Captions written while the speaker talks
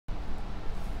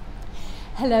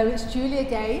Hello, it's Julie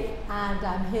again, and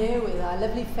I'm here with our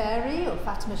lovely Faery, or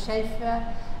Fatima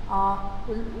Schaefer, our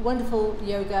wonderful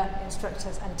yoga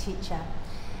instructor and teacher.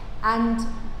 And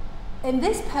in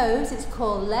this pose, it's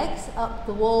called Legs Up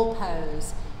the Wall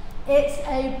pose. It's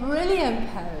a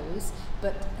brilliant pose,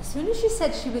 but as soon as she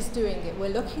said she was doing it, we're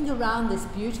looking around this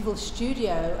beautiful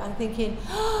studio and thinking,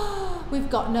 oh, we've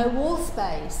got no wall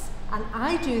space. And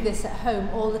I do this at home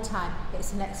all the time.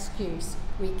 It's an excuse.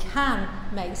 We can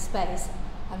make space.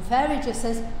 And Faery just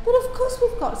says, but of course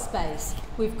we've got space.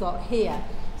 We've got here.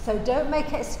 So don't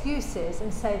make excuses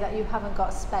and say that you haven't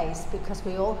got space, because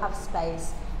we all have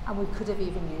space and we could have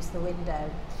even used the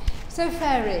window. So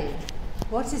Faery,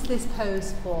 what is this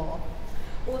pose for?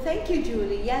 Well, thank you,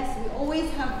 Julie. Yes, we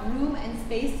always have room and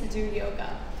space to do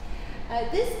yoga.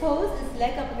 This pose is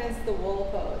leg up against the wall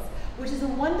pose, which is a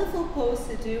wonderful pose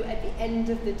to do at the end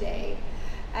of the day.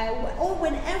 Or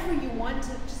whenever you want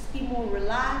to just be more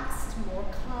relaxed, more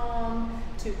calm,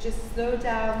 to just slow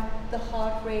down the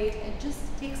heart rate and just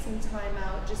take some time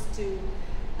out just to,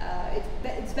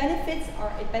 its benefits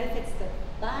are, it benefits the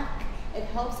back, it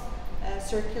helps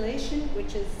circulation,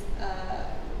 which is,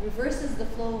 reverses the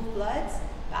flow of blood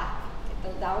back,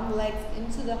 down the legs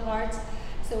into the heart.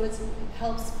 So it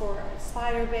helps for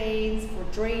spider veins, for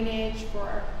drainage,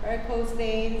 for varicose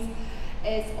veins.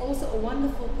 It's also a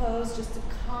wonderful pose just to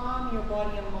calm your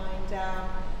body and mind down,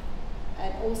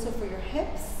 and also for your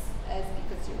hips,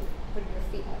 because you're putting your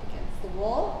feet up against the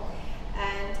wall.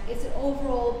 And it's an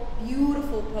overall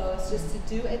beautiful pose just to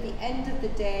do at the end of the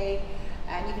day.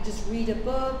 And you can just read a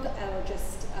book or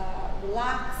just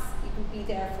relax. You can be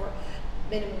there for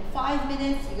minimum 5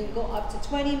 minutes. You can go up to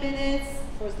 20 minutes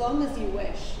for as long as you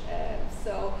wish.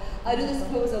 So I do this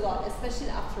pose a lot, especially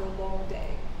after a long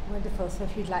day. Wonderful. So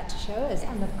if you'd like to show us.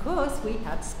 And of course we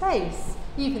had space,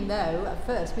 even though at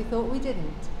first we thought we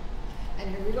didn't. And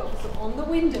here we go. So on the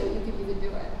window you can even do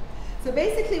it. So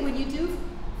basically when you do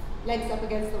legs up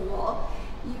against the wall,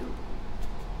 you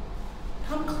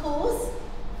come close,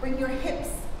 bring your hips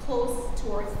close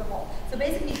towards the wall. So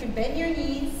basically you can bend your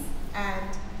knees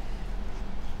and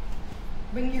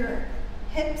bring your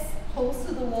hips close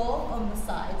to the wall on the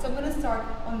side. So I'm going to start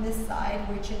on this side,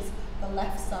 which is the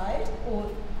left side, or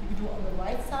you can do it on the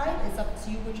right side. It's up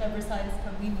to you, whichever side is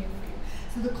convenient for you.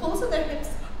 So the closer the hips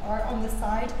are on the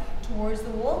side towards the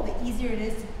wall, the easier it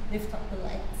is to lift up the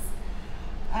legs.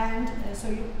 And so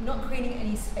you're not creating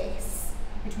any space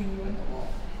between you and the wall.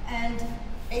 And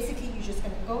basically you're just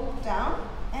going to go down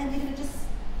and you're going to just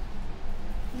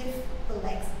lift the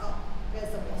legs up.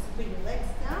 There's the wall. So put your legs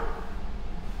down,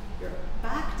 your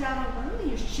back down on one,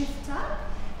 you shift up,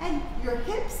 and your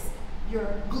hips,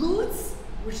 your glutes,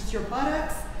 which is your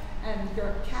buttocks, and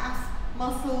your calf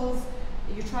muscles,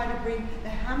 you try to bring the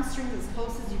hamstrings as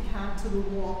close as you can to the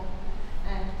wall,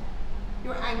 and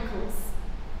your ankles.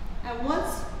 And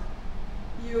once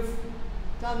you've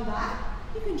done that,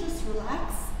 you can just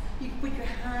relax. You can put your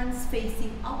hands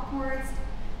facing upwards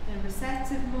in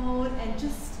receptive mode and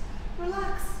just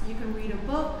relax. You can read a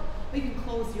book, or you can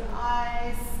close your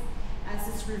eyes as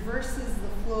this reverses the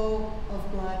flow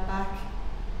of blood back,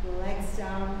 the legs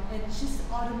down, and just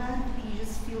automatically you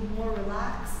just feel more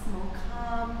relaxed, more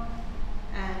calm,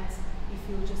 and you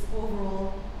feel just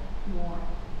overall more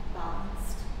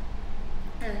balanced.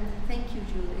 And thank you,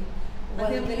 Julie. Well, I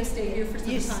think I'm going to stay here for some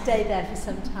time. You stay there for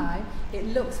some time. It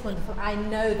looks wonderful. I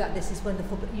know that this is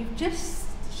wonderful, but you've just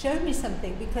shown me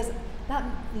something, because that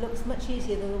looks much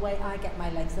easier than the way I get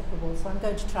my legs up the wall. So I'm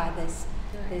going to try this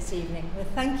this evening. Well,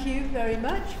 thank you very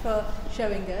much for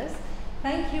showing us.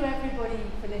 Thank you everybody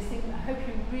for listening. I hope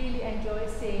you really enjoy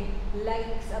seeing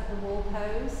legs up the wall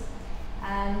pose.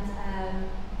 And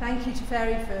thank you to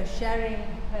Faery for sharing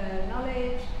her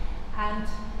knowledge. And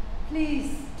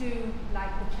please do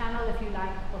like the channel if you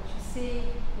like what you see,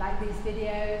 like these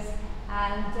videos.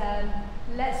 And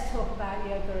let's talk about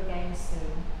yoga again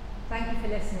soon. Thank you for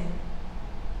listening.